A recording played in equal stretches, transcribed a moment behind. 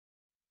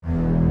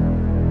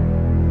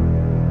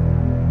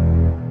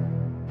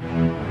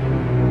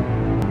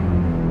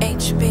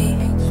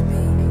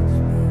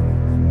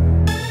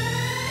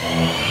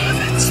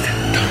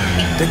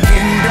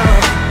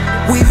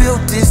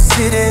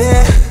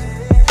city,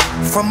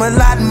 from a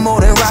lot more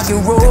than rock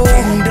and roll.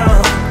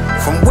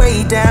 From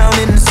way down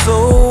in the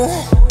soul,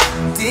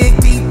 dig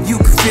deep, you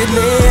can feel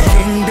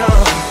it.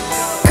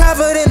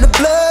 Covered in the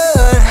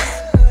blood,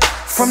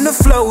 from the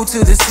flow to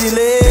the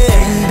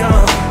ceiling.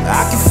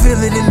 I can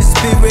feel it in the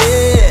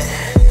spirit.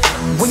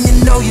 When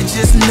you know, you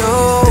just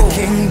know. The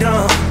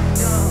kingdom,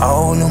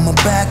 all on my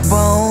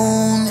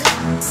backbone,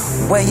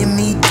 weighing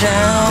me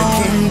down. The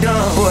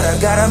kingdom, but I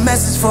got a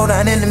message for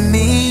thine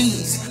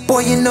enemies.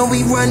 Boy, you know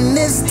we run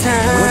this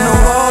town. When the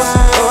walls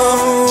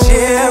of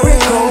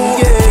Jericho,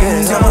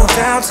 tumble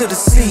down to the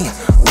sea,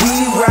 we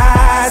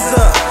rise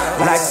up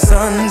like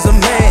sons of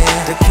man.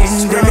 The kingdom,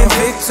 screaming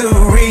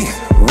victory,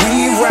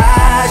 we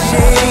rise.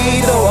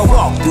 Yea, though I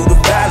walk through the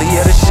valley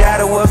of the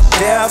shadow of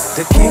death,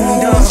 the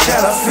kingdom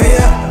shall I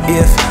fear.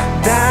 If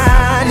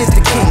thine is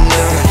the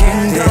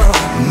kingdom,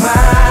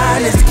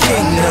 mine is the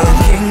kingdom.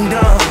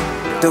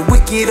 The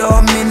wicked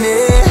are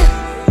many,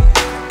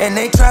 and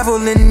they travel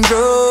in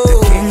droves. The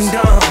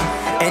kingdom,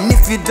 and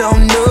if you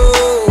don't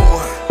know,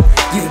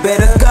 you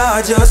better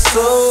guard your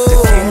soul. The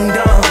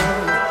kingdom,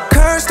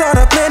 cursed are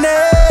the plenty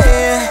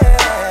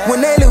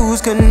when they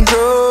lose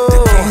control. The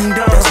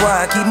kingdom, that's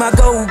why I keep my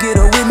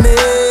go-getter with me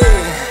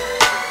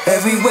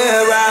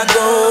everywhere I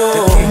go.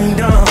 The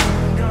kingdom,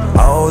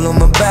 all on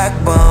my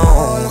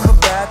backbone,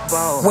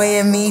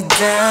 weighing me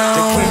down.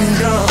 The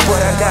kingdom,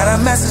 but I got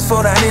a message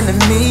for thine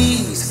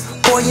enemies.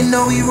 Boy, you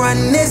know we run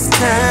this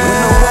town.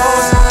 When the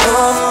walls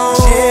of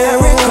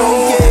Jericho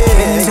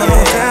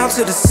tumble down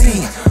to the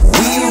sea,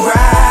 we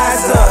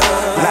rise up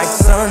like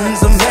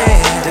sons of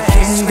man. The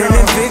kingdom,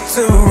 screaming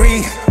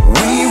victory,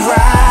 we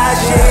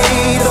rise.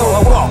 Yea,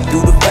 though I walk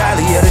through the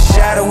valley of the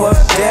shadow of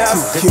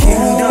death, the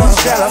kingdom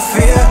shall I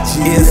fear.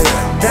 If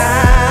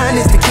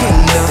thine is the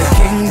kingdom,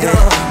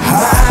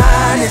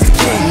 mine is the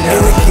kingdom.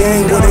 In the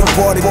game where they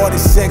party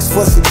sex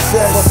for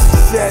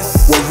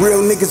success, where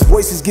real niggas'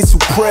 voices get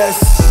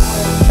suppressed,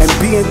 and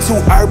being too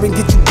urban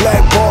get you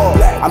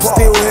blackballed. I'm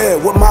still here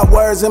with my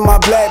words and my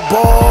black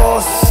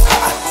balls,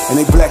 and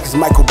they black as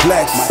Michael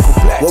Black's.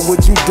 What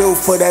would you do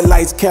for that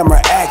lights,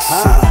 camera,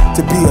 action?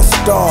 To be a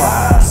star,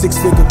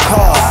 6-figure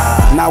car,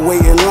 not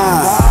wait in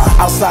line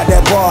outside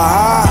that bar,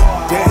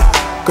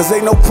 huh? Cause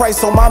ain't no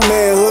price on my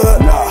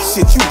manhood.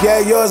 Shit, you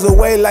gave yours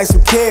away like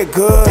some kid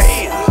goods.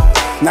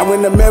 Now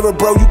in the mirror,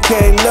 bro, you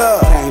can't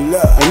love.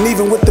 And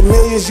even with the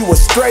millions, you a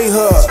straight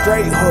hood.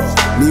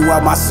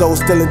 Meanwhile, my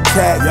soul's still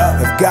intact.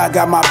 If God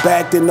got my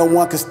back, then no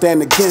one can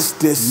stand against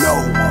this.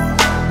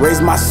 Raise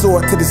my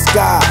sword to the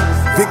sky,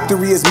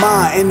 victory is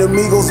mine,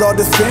 enemigos are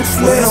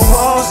defenseless. When the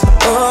walls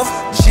of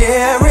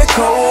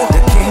Jericho,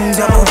 the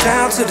kingdom, tumble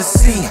down to the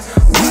sea,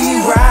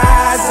 we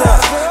rise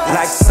up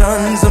like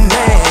sons of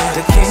man.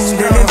 The kingdom,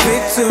 screaming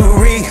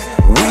victory,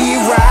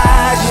 we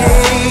rise.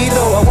 Yea,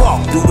 though I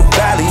walk through the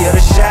valley of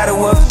the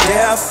shadow of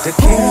death, the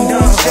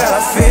kingdom shall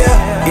I fear.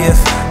 If